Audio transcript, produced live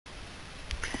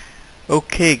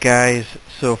Okay guys,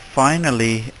 so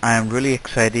finally I am really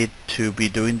excited to be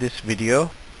doing this video,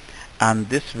 and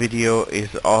this video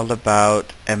is all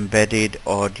about embedded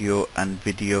audio and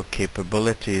video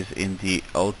capabilities in the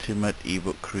Ultimate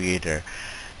Ebook Creator.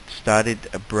 Started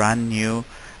a brand new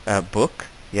book,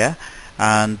 yeah,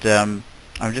 and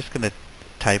I'm just gonna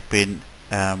type in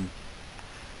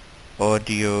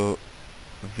audio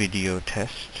video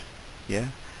test, yeah,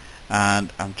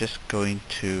 and I'm just going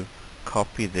to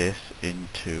copy this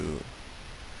into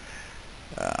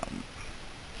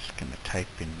just gonna type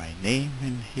in my name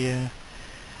in here,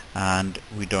 and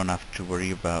we don't have to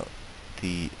worry about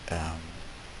the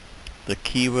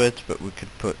keywords, but we could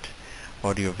put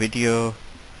audio video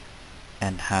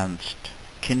enhanced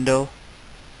Kindle,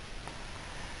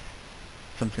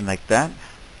 something like that,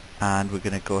 and we're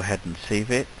gonna go ahead and save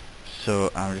it.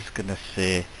 So I'm just gonna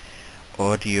say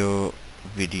audio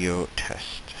video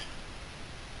test,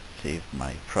 save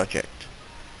my project.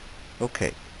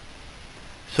 Okay,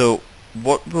 so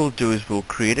what we'll do is we'll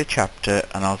create a chapter,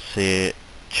 and I'll say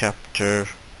chapter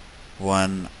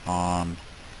 1 on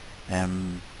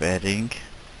embedding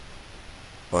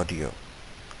audio.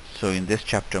 So in this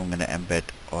chapter I'm going to embed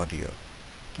audio.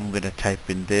 I'm going to type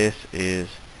in this is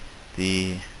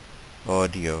the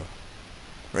audio,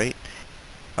 right?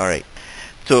 Alright,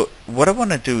 so what I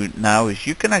want to do now is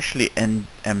you can actually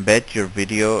embed your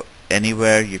video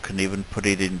anywhere. You can even put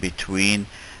it in between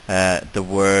the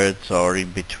words, or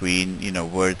in between,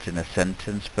 words in a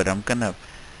sentence, but I'm gonna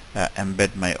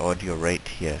embed my audio right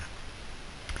here.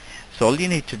 So all you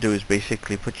need to do is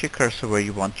basically put your cursor where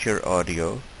you want your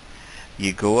audio.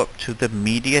 You go up to the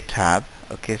media tab.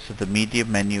 Okay, so the media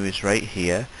menu is right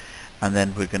here, and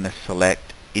then we're gonna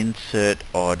select insert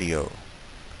audio.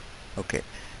 Okay,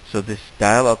 so this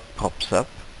dialog pops up,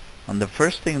 and the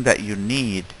first thing that you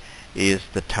need is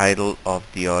the title of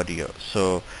the audio.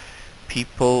 So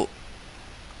people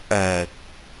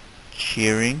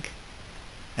cheering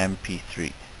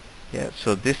MP3. Yeah,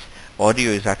 so this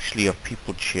audio is actually of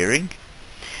people cheering,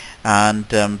 and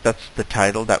that's the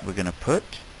title that we're going to put.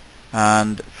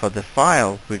 And for the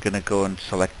file, we're going to go and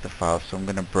select the file. So I'm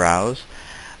going to browse,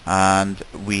 and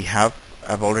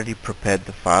I've already prepared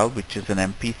the file, which is an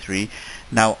MP3.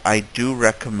 Now I do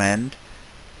recommend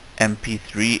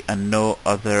MP3 and no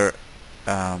other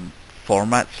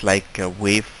formats like a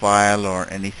WAV file or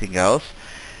anything else.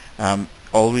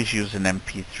 Always use an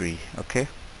MP3. Okay,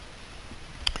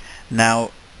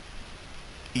 now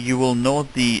you will know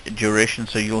the duration,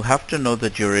 so you'll have to know the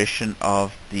duration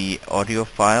of the audio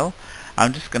file.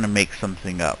 I'm just going to make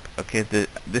something up. Okay,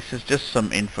 this is just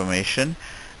some information.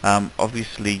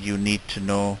 Obviously you need to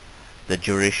know the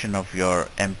duration of your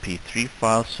MP3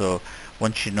 file, so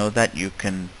once you know that, you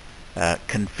can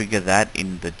configure that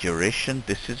in the duration.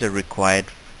 This is a required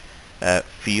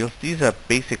fields. These are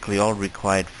basically all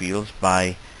required fields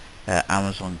by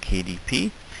Amazon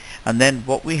KDP. And then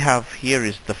what we have here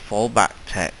is the fallback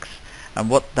text, and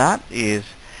what that is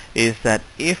that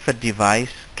if a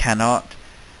device cannot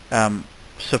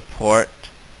support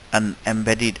an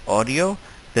embedded audio,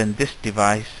 then this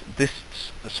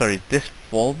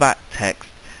fallback text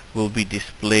will be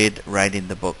displayed right in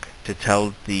the book to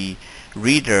tell the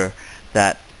reader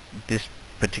that this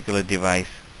particular device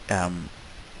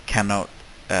cannot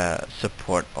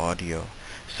support audio.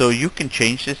 So you can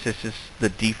change this. This is the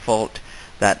default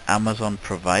that Amazon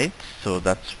provides, so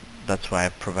that's why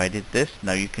I've provided this.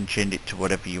 Now you can change it to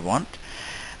whatever you want.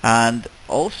 And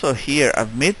also here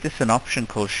I've made this an option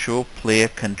called show player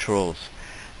controls.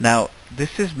 Now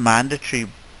this is mandatory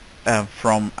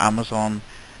from Amazon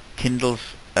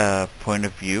Kindle's point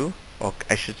of view, or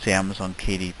I should say Amazon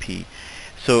KDP.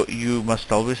 So you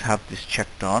must always have this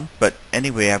checked on, but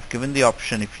anyway, I've given the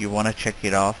option if you want to check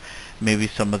it off. Maybe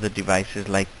some of the devices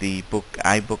like the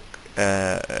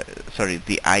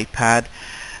the iPad,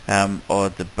 or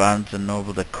the Barnes &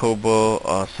 Noble, the Kobo,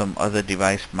 or some other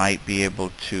device might be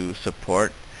able to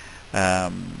support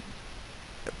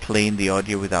playing the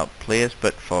audio without players,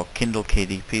 but for Kindle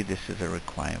KDP this is a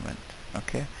requirement.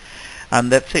 Okay,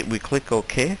 and that's it. We click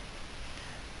OK,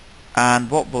 and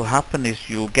what will happen is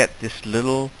you'll get this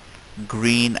little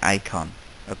green icon.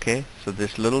 Okay, so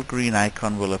this little green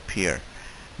icon will appear.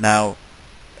 Now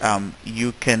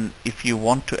you can, if you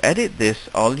want to edit this,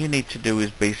 all you need to do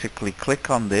is basically click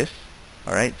on this.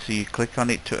 Alright, so you click on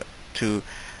it to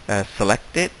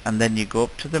select it, and then you go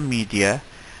up to the media,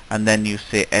 and then you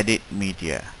say edit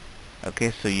media.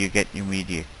 Okay, so you get your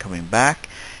media coming back.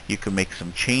 You can make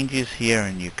some changes here,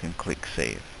 and you can click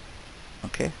save.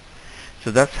 Okay,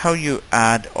 so that's how you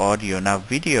add audio. Now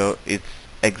video, it's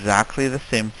exactly the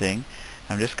same thing.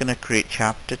 I'm just going to create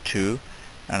chapter 2,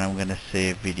 and I'm going to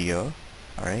say video.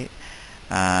 Alright,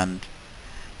 and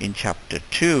in chapter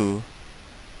 2,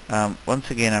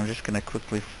 once again I'm just going to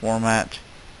quickly format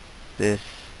this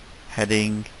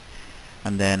heading,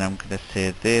 and then I'm going to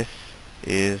say this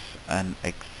is an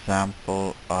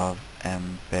example of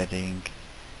embedding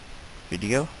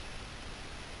video.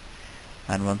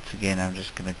 And once again I'm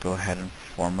just going to go ahead and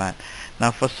format.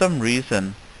 Now for some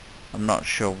reason, I'm not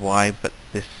sure why, but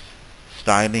this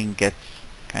styling gets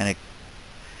kind of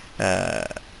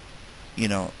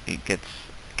it gets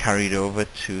carried over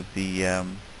to the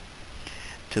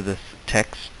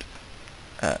text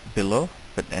below.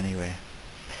 But anyway,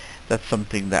 that's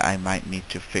something that I might need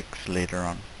to fix later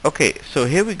on. Okay, so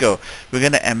here we go. We're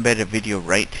going to embed a video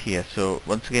right here. So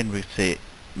once again we say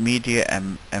media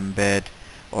embed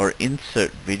or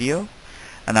insert video,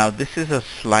 and now this is a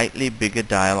slightly bigger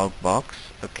dialog box.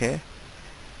 Okay,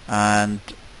 and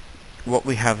what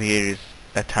we have here is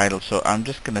a title, so I'm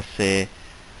just going to say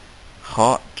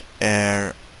hot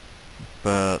air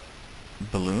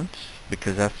balloons,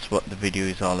 because that's what the video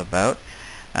is all about.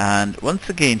 And once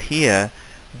again here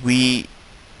we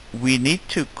need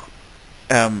to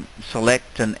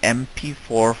select an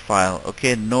MP4 file.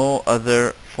 Okay, no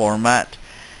other format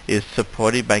is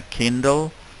supported by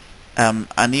Kindle,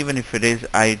 and even if it is,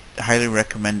 I highly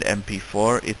recommend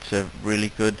MP4. It's a really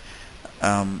good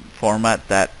format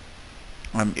that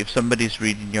if somebody's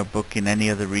reading your book in any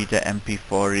other reader,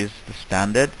 MP4 is the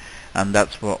standard, and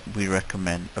that's what we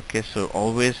recommend. Okay, so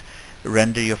always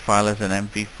render your file as an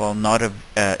MP4, not a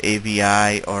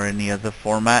AVI or any other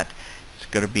format. It's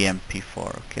got to be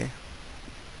MP4. Okay.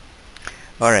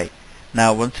 Alright,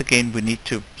 now once again we need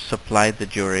to supply the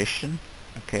duration.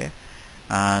 Okay,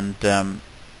 and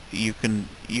you can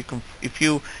if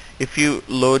you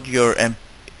load your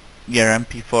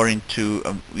MP4 into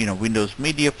Windows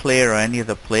Media Player or any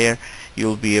other player,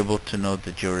 you'll be able to know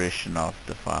the duration of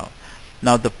the file.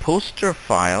 Now the poster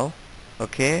file,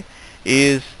 okay,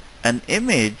 is an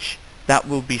image that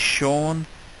will be shown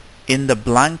in the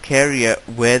blank area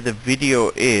where the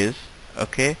video is.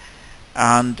 Okay,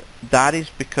 and that is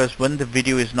because when the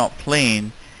video is not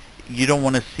playing, you don't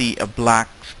want to see a black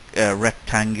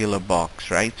rectangular box,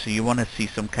 right? So you want to see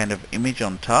some kind of image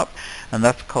on top, and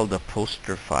that's called a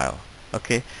poster file.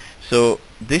 Okay, so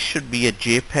this should be a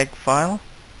JPEG file,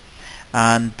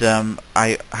 and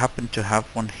I happen to have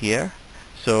one here,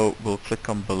 so we'll click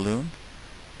on balloon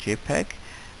JPEG.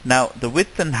 Now the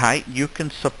width and height, you can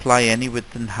supply any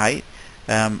width and height.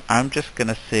 I'm just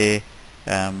gonna say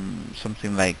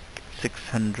something like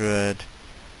 600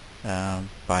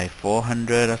 by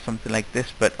 400 or something like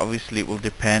this, but obviously it will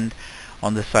depend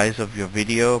on the size of your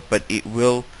video, but it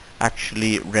will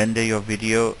actually render your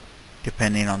video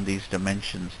depending on these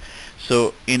dimensions.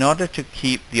 So in order to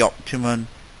keep the optimum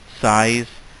size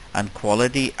and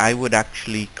quality, I would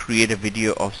actually create a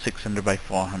video of 600 by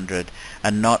 400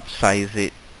 and not size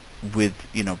it with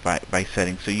by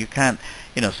settings. So you can't,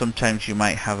 sometimes you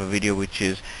might have a video which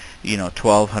is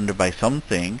 1200 by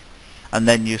something, and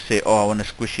then you say, oh, I want to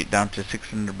squish it down to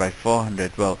 600 by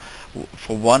 400. Well,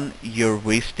 for one, you're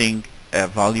wasting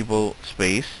valuable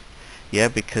space, yeah,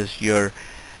 because your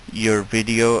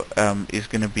video is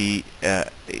going to be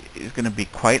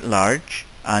quite large,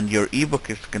 and your ebook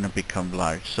is going to become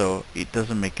large, so it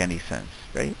doesn't make any sense,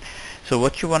 right? So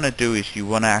what you want to do is you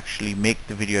want to actually make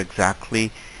the video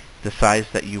exactly the size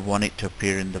that you want it to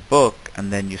appear in the book,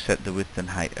 and then you set the width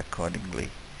and height accordingly.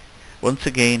 Once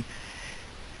again,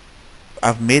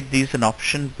 I've made these an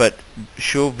option, but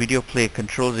show video player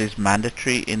controls is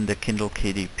mandatory in the Kindle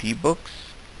KDP books.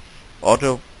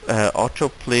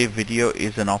 Autoplay video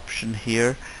is an option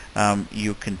here.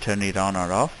 You can turn it on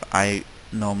or off. I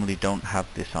normally don't have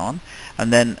this on.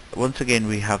 And then once again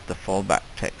we have the fallback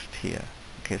text here.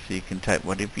 Okay, so you can type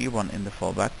whatever you want in the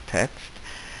fallback text.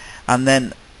 And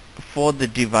then for the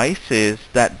devices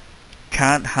that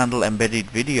can't handle embedded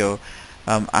video,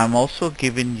 I'm also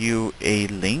giving you a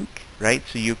link, right?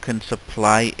 So you can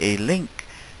supply a link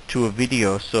to a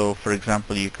video. So for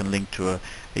example, you can link to a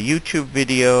YouTube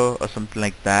video or something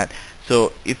like that.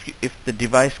 So if the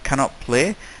device cannot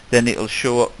play, then it'll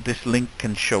show up, this link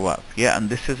can show up, yeah, and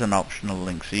this is an optional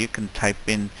link, so you can type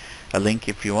in a link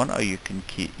if you want, or you can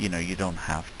keep, you don't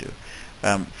have to.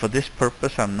 For this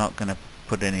purpose, I'm not going to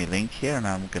put any link here, and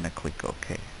I'm going to click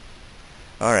OK.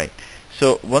 Alright,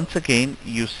 so once again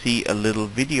you see a little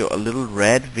video, a little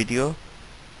red video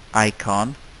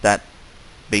icon that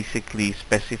basically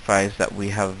specifies that we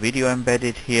have video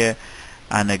embedded here,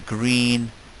 and a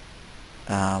green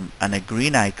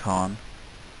icon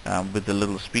with the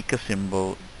little speaker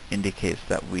symbol indicates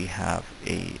that we have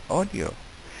a audio.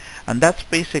 And that's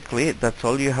basically it. That's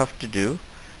all you have to do.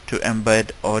 to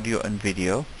embed audio and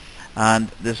video. And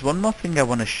there's one more thing I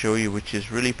want to show you which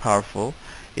is really powerful.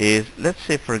 Is, let's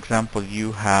say for example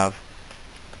you have,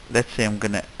 let's say I'm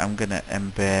gonna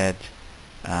embed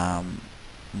a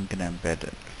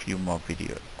few more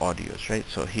video audios, right?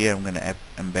 So here I'm gonna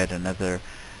embed another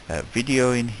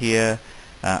video in here.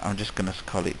 I'm just gonna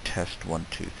call it test 1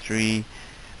 2 3,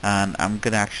 and I'm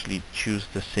gonna actually choose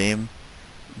the same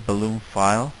balloon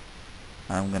file.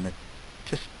 I'm gonna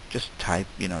just type,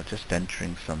 just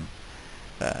entering some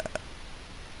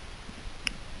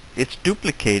it's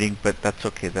duplicating, but that's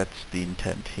okay. That's the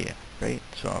intent here, right?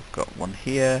 So I've got one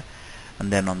here,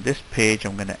 and then on this page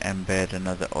I'm going to embed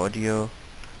another audio.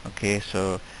 Okay,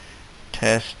 so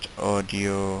test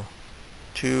audio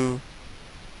 2.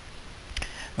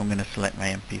 I'm going to select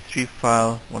my MP3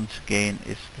 file. Once again,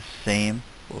 it's the same.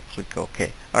 We'll click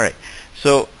OK. Alright,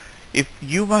 so if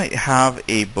you might have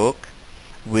a book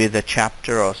with a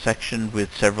chapter or section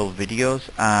with several videos,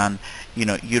 and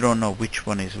you don't know which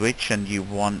one is which, and you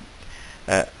want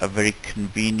a very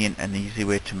convenient and easy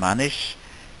way to manage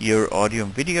your audio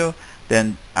and video,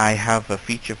 then I have a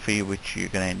feature for you which you're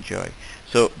going to enjoy.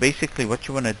 So basically what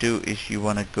you want to do is you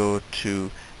want to go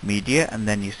to media, and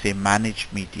then you say manage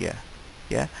media.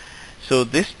 Yeah, so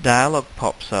this dialog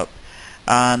pops up,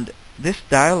 and this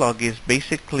dialog is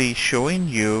basically showing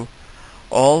you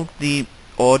all the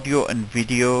audio and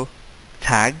video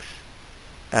tags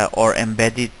or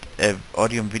embedded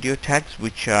audio and video tags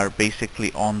which are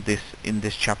basically on this, in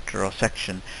this chapter or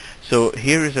section. So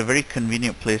here is a very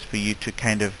convenient place for you to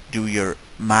kind of do your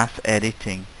mass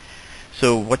editing.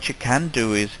 So what you can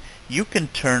do is you can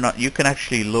turn on, you can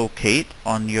actually locate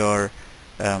on your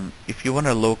if you want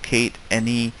to locate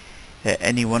any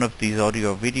one of these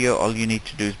audio or video, all you need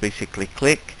to do is basically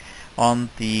click on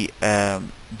the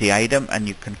item, and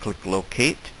you can click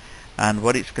locate, and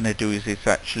what it's going to do is it's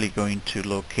actually going to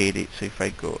locate it. So if I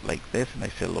go like this and I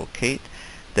say locate,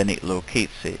 then it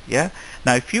locates it. Yeah,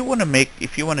 now if you want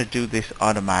to do this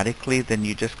automatically, then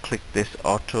you just click this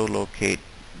auto locate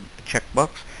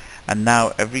checkbox, and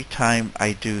now every time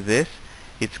I do this,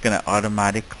 it's going to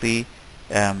automatically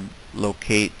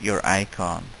locate your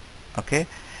icon. Okay,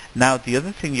 now the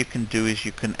other thing you can do is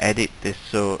you can edit this.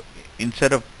 So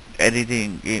instead of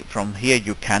editing it from here,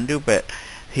 you can do, but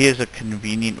here's a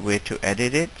convenient way to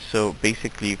edit it. So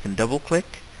basically you can double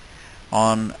click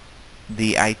on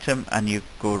the item and you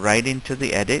go right into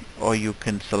the edit, or you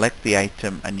can select the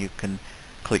item and you can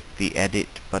click the edit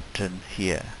button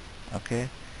here. Okay,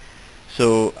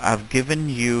 so I've given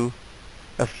you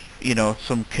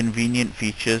some convenient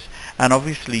features, and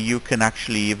obviously you can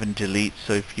actually even delete.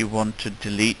 So if you want to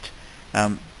delete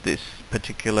this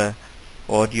particular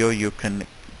audio, you can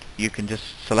just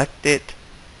select it.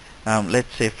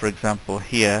 Let's say for example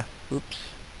here,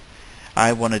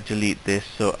 I want to delete this,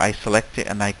 so I select it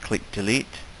and I click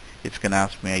delete. It's going to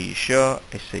ask me, are you sure?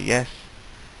 I say yes.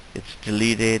 It's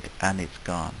deleted and it's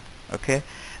gone. Okay,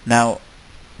 now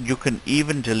you can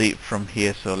even delete from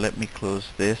here. So let me close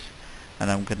this, and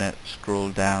I'm going to scroll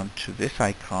down to this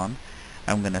icon.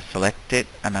 I'm going to select it,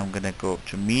 and I'm going to go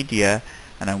to media,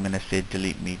 and I'm going to say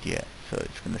delete media. So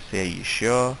it's going to say, are you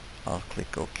sure? I'll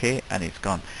click OK, and it's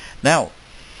gone. Now,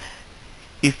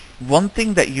 if one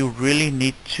thing that you really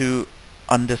need to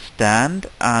understand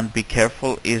and be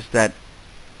careful is that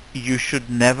you should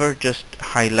never just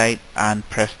highlight and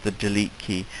press the delete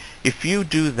key. If you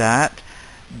do that,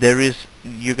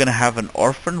 you're going to have an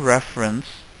orphan reference,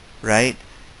 right?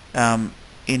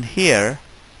 In here,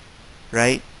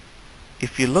 right?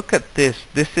 If you look at this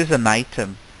is an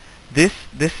item. This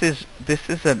is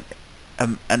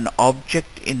an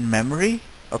object in memory,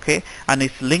 okay, and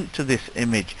it's linked to this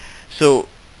image. So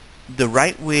the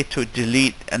right way to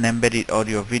delete an embedded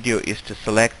audio video is to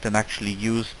select and actually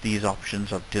use these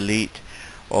options of delete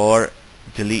or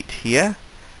delete here,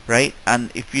 right?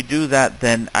 And if you do that,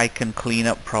 then I can clean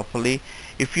up properly.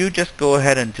 If you just go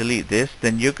ahead and delete this,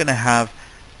 then you're going to have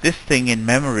this thing in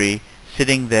memory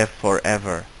sitting there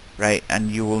forever, right? And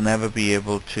you will never be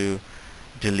able to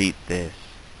delete this.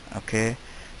 Okay,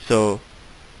 so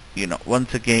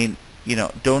once again,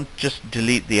 don't just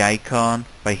delete the icon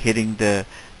by hitting the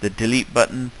delete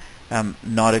button.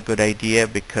 Not a good idea,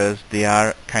 because they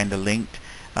are kind of linked.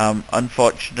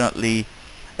 Unfortunately,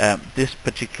 this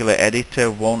particular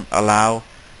editor won't allow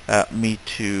me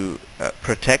to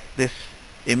protect this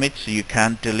image, so you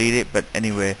can't delete it. But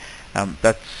anyway,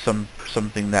 that's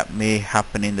something that may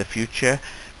happen in the future,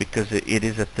 because it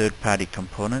is a third-party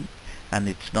component and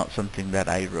it's not something that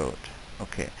I wrote.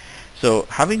 Okay, so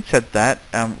having said that,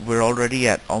 we're already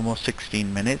at almost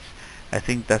 16 minutes. I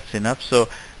think that's enough. So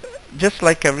just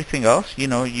like everything else,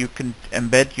 you can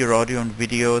embed your audio and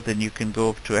video, then you can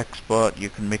go to export, you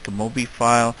can make a MOBI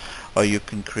file, or you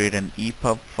can create an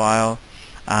EPUB file,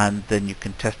 and then you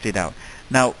can test it out.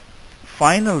 Now,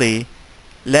 finally,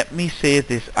 let me say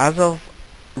this. As of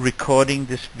recording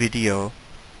this video,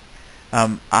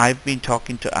 I've been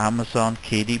talking to Amazon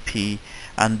KDP,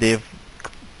 and they've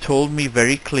told me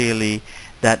very clearly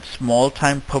that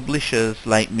small-time publishers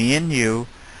like me and you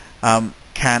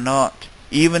cannot,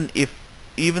 even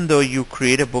though you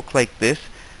create a book like this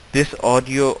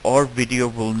audio or video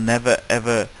will never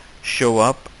ever show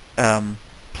up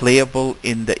playable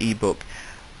in the ebook.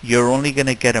 You're only going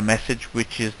to get a message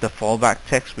which is the fallback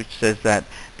text, which says that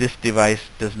this device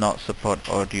does not support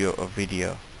audio or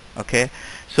video. Okay,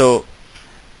 so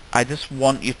I just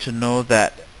want you to know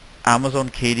that Amazon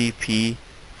KDP,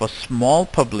 for small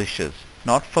publishers,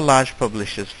 not for large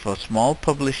publishers, for small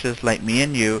publishers like me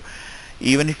and you,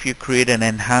 even if you create an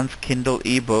enhanced Kindle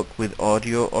ebook with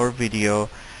audio or video,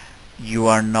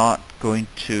 your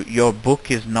book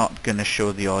is not going to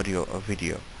show the audio or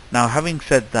video. Now, having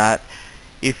said that,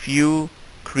 if you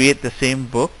create the same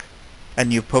book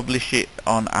and you publish it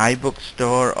on iBook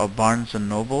Store or Barnes &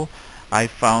 Noble, I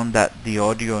found that the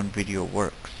audio and video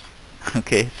works.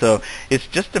 Okay, so it's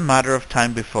just a matter of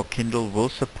time before Kindle will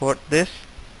support this.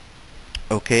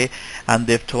 Okay, and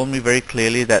they've told me very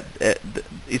clearly that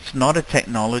it's not a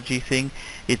technology thing.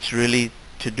 It's really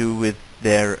to do with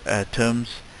their terms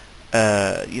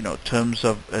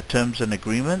and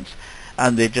agreements,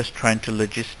 and they're just trying to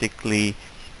logistically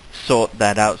sort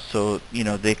that out so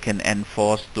they can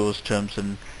enforce those terms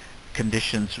and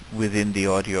conditions within the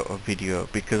audio or video,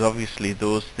 because obviously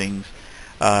those things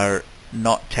are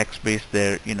not text-based.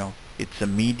 They're it's a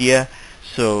media,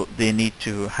 so they need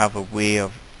to have a way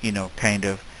of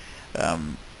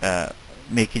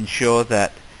making sure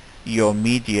that your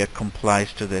media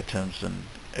complies to their terms and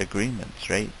agreements,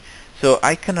 right? So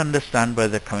I can understand where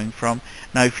they're coming from.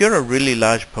 Now, if you're a really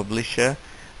large publisher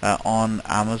on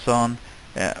Amazon,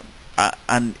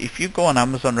 and if you go on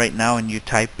Amazon right now and you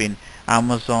type in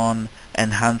Amazon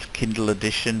Enhanced Kindle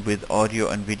Edition with audio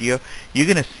and video, you're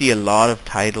going to see a lot of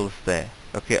titles there.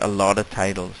 Okay, a lot of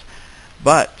titles.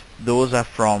 But those are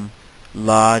from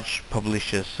large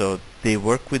publishers, so they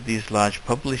work with these large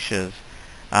publishers,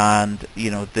 and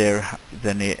they're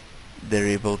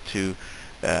able to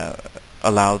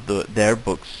allow their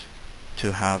books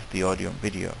to have the audio and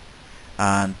video.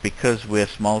 And because we're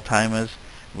small timers,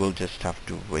 we'll just have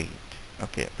to wait.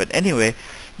 Okay, but anyway,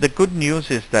 the good news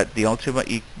is that the Ultimate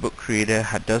eBook Creator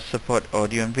does support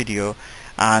audio and video,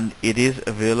 and it is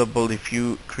available if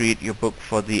you create your book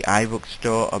for the iBook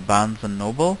Store or Barnes &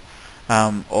 Noble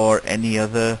or any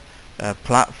other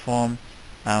platform.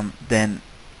 Then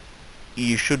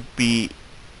you should be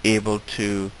able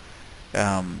to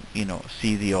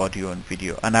see the audio and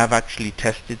video. And I've actually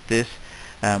tested this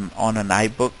on an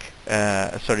an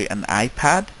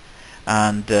iPad,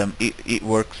 and it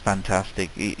works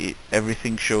fantastic.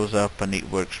 Everything shows up and it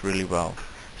works really well.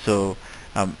 So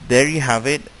there you have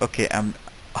it. Okay, I'm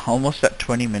almost at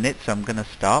 20 minutes. I'm gonna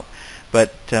stop,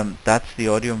 but that's the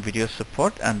audio and video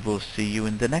support, and we'll see you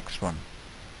in the next one.